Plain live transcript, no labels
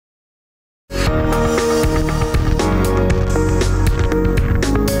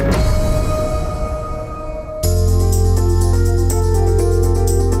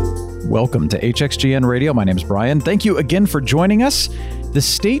Welcome to HXGN Radio. My name is Brian. Thank you again for joining us. The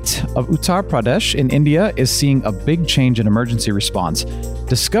state of Uttar Pradesh in India is seeing a big change in emergency response.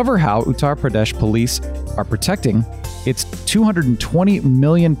 Discover how Uttar Pradesh police are protecting its 220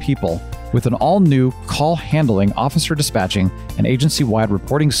 million people with an all-new call handling, officer dispatching, and agency-wide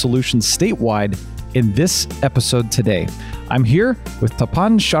reporting solution statewide in this episode today. I'm here with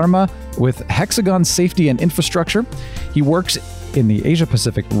Tapan Sharma with Hexagon Safety and Infrastructure. He works in the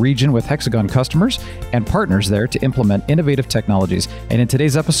Asia-Pacific region with Hexagon customers and partners there to implement innovative technologies. And in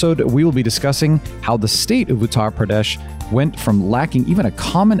today's episode, we will be discussing how the state of Uttar Pradesh went from lacking even a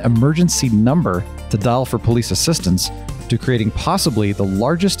common emergency number to dial for police assistance to creating possibly the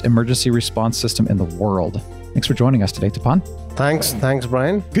largest emergency response system in the world. Thanks for joining us today, Tapan. Thanks,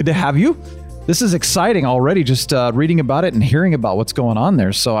 Brian. Good to have you. This is exciting already, just reading about it and hearing about what's going on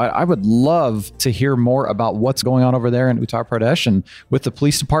there. So I would love to hear more about what's going on over there in Uttar Pradesh and with the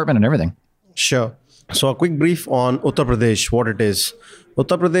police department and everything. Sure. So a quick brief on Uttar Pradesh, what it is.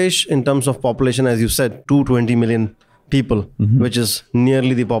 Uttar Pradesh, in terms of population, as you said, 220 million people, which is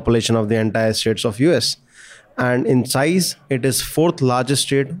nearly the population of the entire states of US. And in size, it is fourth largest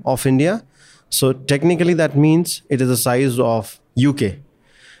state of India. So technically that means it is the size of UK.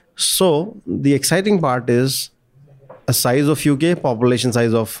 So the exciting part is a size of UK, population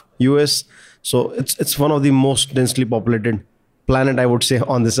size of US. So it's one of the most densely populated planet, I would say,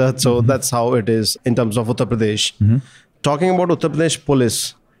 on this earth. So that's how it is in terms of Uttar Pradesh. Talking about Uttar Pradesh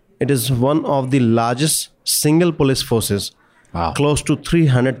police, it is one of the largest single police forces. Wow. Close to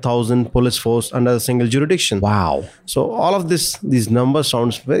 300,000 police force under a single jurisdiction. Wow. So all of these numbers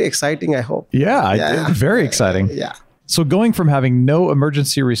sounds very exciting, I hope. Yeah. Very exciting. Yeah. So going from having no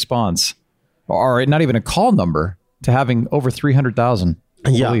emergency response, or not even a call number, to having over 300,000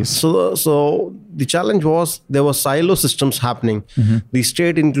 police. Yeah. So the challenge was there were silo systems happening. The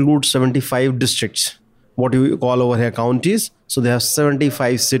state includes 75 districts, what you call over here counties. So they have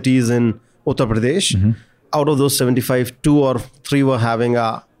 75 cities in Uttar Pradesh. Out of those 75, 2 or 3 were having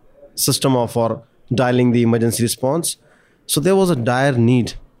a system for dialing the emergency response. So there was a dire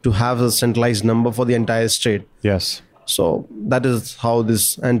need to have a centralized number for the entire state. Yes. So that is how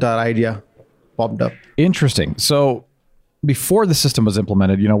this entire idea popped up. Interesting. So before the system was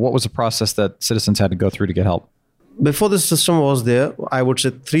implemented, what was the process that citizens had to go through to get help? Before the system was there, I would say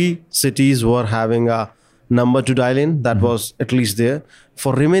 3 cities were having a number to dial in. That was at least there.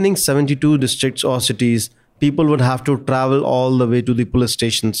 For remaining 72 districts or cities, people would have to travel all the way to the police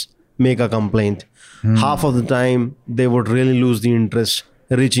stations, make a complaint. Half of the time, they would really lose the interest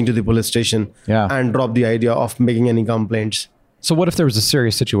reaching to the police station and drop the idea of making any complaints. So what if there was a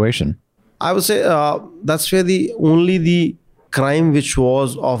serious situation? I would say that's where only the crime which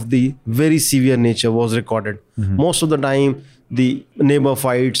was of the very severe nature was recorded. Most of the time, the neighbor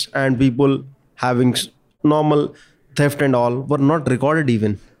fights and people having normal theft and all were not recorded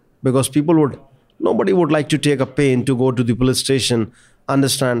even, because nobody would like to take a pain to go to the police station,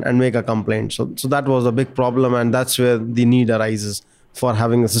 understand and make a complaint. So that was a big problem, and that's where the need arises for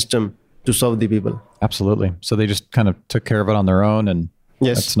having a system to serve the people. Absolutely. So they just kind of took care of it on their own, and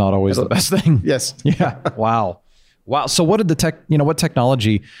that's not always the best thing. Yes. Yeah. Wow. So what did what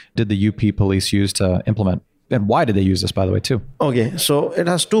technology did the UP police use to implement? And why did they use this, by the way, too? Okay. So it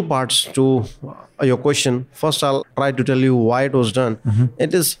has 2 parts to your question. First, I'll try to tell you why it was done.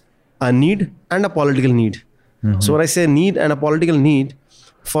 It is a need and a political need. So when I say need and a political need,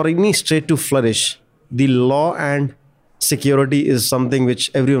 for any state to flourish, the law and security is something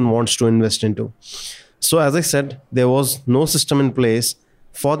which everyone wants to invest into. So as I said, there was no system in place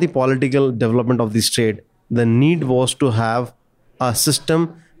for the political development of the state. The need was to have a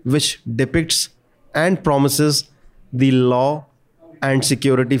system which depicts and promises the law and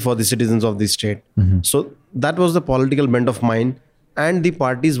security for the citizens of the state. So that was the political bent of mind, and the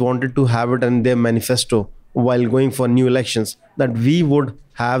parties wanted to have it in their manifesto while going for new elections, that we would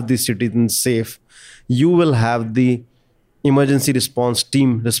have the citizens safe. You will have the emergency response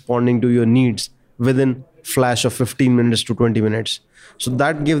team responding to your needs within flash of 15 minutes to 20 minutes. So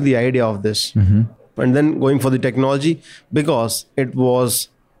that gave the idea of this. And then going for the technology, because it was,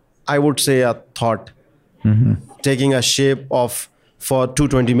 I would say, a thought. Taking a shape for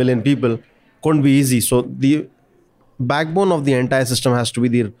 220 million people couldn't be easy. So the backbone of the entire system has to be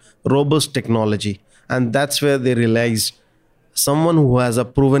the robust technology. And that's where they realized someone who has a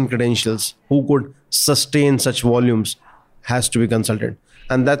proven credentials, who could sustain such volumes, has to be consulted.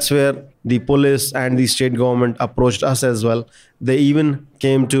 And that's where the police and the state government approached us as well. They even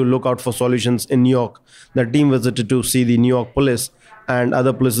came to look out for solutions in New York. The team visited to see the New York police and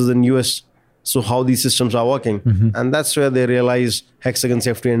other places in US So how these systems are working. And that's where they realized Hexagon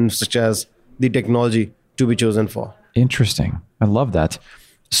Safety and such as the technology to be chosen for. Interesting. I love that.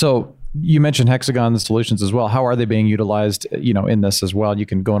 So you mentioned Hexagon solutions as well. How are they being utilized, in this as well? You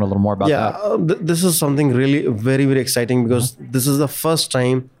can go in a little more about that. This is something really very, very exciting because this is the first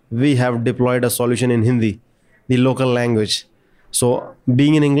time we have deployed a solution in Hindi, the local language. So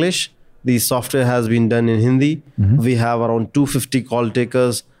being in English, the software has been done in Hindi. We have around 250 call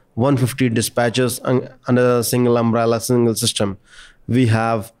takers, 150 dispatchers under a single umbrella, single system. We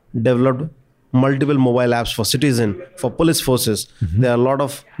have developed multiple mobile apps for citizen, for police forces. There are a lot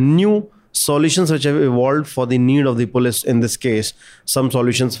of new solutions which have evolved for the need of the police in this case. Some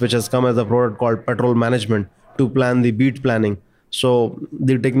solutions which has come as a product called patrol management to plan the beat planning. So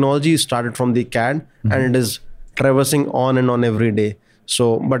the technology started from the CAD and it is traversing on and on every day.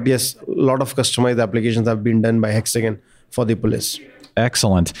 So, but yes, a lot of customized applications have been done by Hexagon for the police.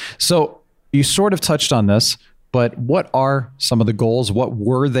 Excellent. So you sort of touched on this, but what are some of the goals? What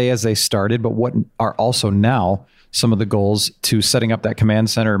were they as they started, but what are also now some of the goals to setting up that command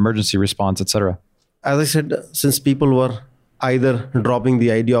center, emergency response, et cetera? As I said, since people were either dropping the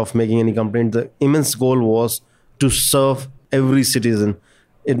idea of making any complaint, the immense goal was to serve every citizen.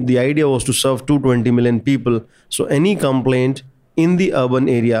 The idea was to serve 220 million people. So any complaint in the urban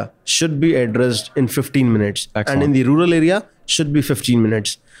area should be addressed in 15 minutes. Excellent. And in the rural area should be 15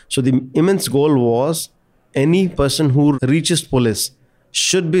 minutes. So the immense goal was any person who reaches police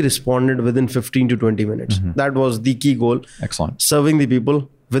should be responded within 15 to 20 minutes. That was the key goal. Excellent. Serving the people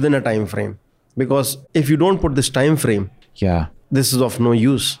within a time frame. Because if you don't put this time frame, this is of no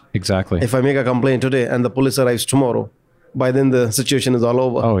use. Exactly. If I make a complaint today and the police arrives tomorrow, by then the situation is all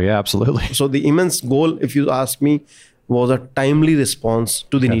over. Oh, yeah, absolutely. So the immense goal, if you ask me, was a timely response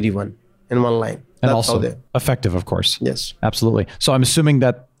to the needy one in one line. And That's also effective, of course. Yes. Absolutely. So I'm assuming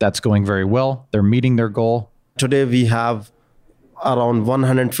that that's going very well. They're meeting their goal. Today we have around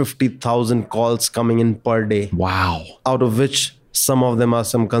 150,000 calls coming in per day. Wow. Out of which some of them are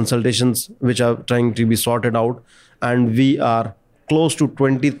some consultations which are trying to be sorted out. And we are close to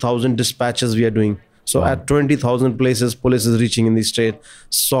 20,000 dispatches we are doing. So at 20,000 places, police is reaching in the state,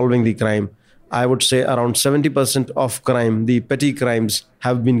 solving the crime. I would say around 70% of crime, the petty crimes,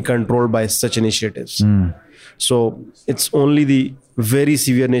 have been controlled by such initiatives. So it's only the very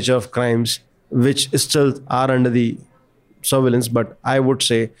severe nature of crimes which still are under the surveillance. But I would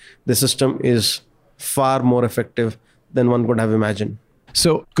say the system is far more effective than one could have imagined.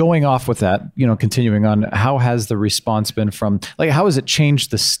 So going off with that, continuing on, how has the response been from, how has it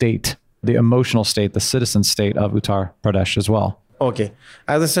changed the state, the emotional state, the citizen state of Uttar Pradesh as well? Okay.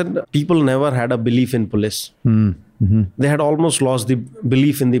 As I said, people never had a belief in police. They had almost lost the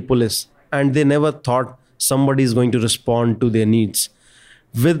belief in the police, and they never thought somebody is going to respond to their needs.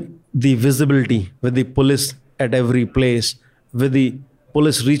 With the visibility, with the police at every place, with the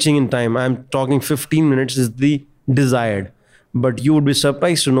police reaching in time, I'm talking 15 minutes is the desired. But you would be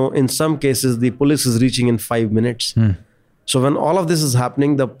surprised to know in some cases, the police is reaching in 5 minutes. So when all of this is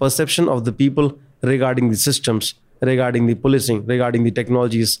happening, the perception of the people regarding the systems, regarding the policing, regarding the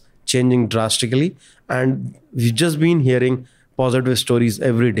technology is changing drastically. And we've just been hearing positive stories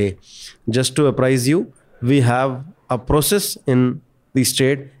every day. Just to apprise you, we have a process in the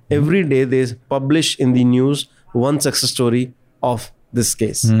state. Every day they publish in the news one success story of this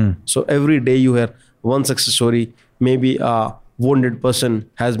case. So every day you hear one success story. Maybe a wounded person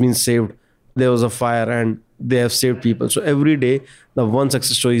has been saved. There was a fire and they have saved people. So every day the one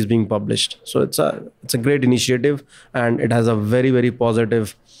success story is being published. So it's a great initiative, and it has a very, very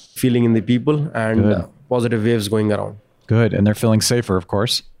positive feeling in the people and positive waves going around. Good. And they're feeling safer, of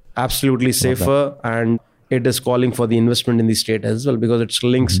course. Absolutely safer. And it is calling for the investment in the state as well, because it's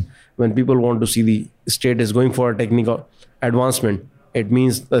links. When people want to see the state is going for a technical advancement, it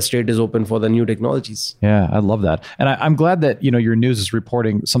means the state is open for the new technologies. Yeah, I love that. And I'm glad that, your news is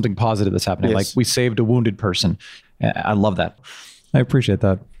reporting something positive that's happening. Yes. Like we saved a wounded person. I love that. I appreciate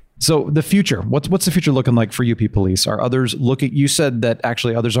that. So the future, what's the future looking like for UP Police? Are others looking? You said that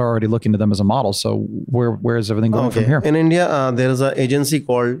actually others are already looking to them as a model. So where is everything going from here? In India, there is an agency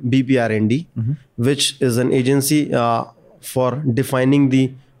called BPRND, which is an agency for defining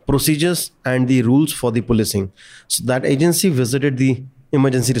the procedures and the rules for the policing. So that agency visited the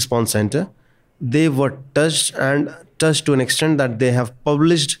emergency response center. They were touched to an extent that they have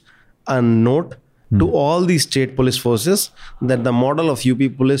published a note to all the state police forces that the model of UP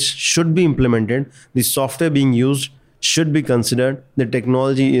Police should be implemented. The software being used should be considered. The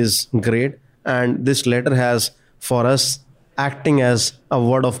technology is great. And this letter has, for us, acting as a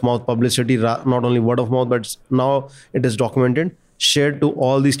word of mouth publicity, not only word of mouth, but now it is documented, shared to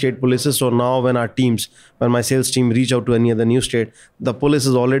all the state polices. So now when my sales team reach out to any other new state, the police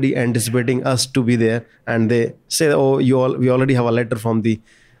is already anticipating us to be there, and they say, oh, we already have a letter from the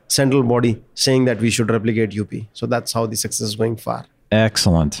central body saying that we should replicate UP. So that's how the success is going far.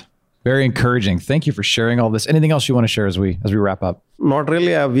 Excellent. Very encouraging. Thank you for sharing all this. Anything else you want to share as we wrap up? Not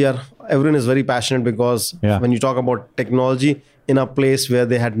really. Everyone is very passionate because when you talk about technology in a place where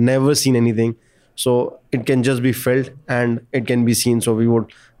they had never seen anything, so it can just be felt and it can be seen. So we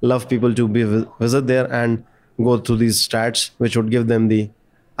would love people to visit there and go through these stats, which would give them the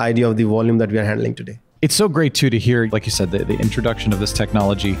idea of the volume that we are handling today. It's so great too to hear, like you said, the introduction of this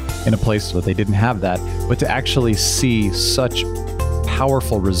technology in a place where they didn't have that, but to actually see such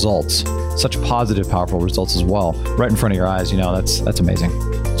powerful results, such positive, powerful results as well, right in front of your eyes. That's amazing.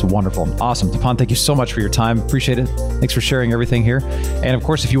 It's wonderful. Awesome. Tapan, thank you so much for your time. Appreciate it. Thanks for sharing everything here. And of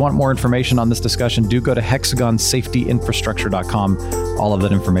course, if you want more information on this discussion, do go to hexagonsafetyinfrastructure.com. All of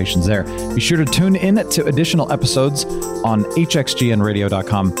that information's there. Be sure to tune in to additional episodes on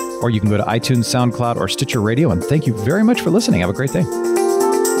hxgnradio.com, or you can go to iTunes, SoundCloud, or Stitcher Radio. And thank you very much for listening. Have a great day.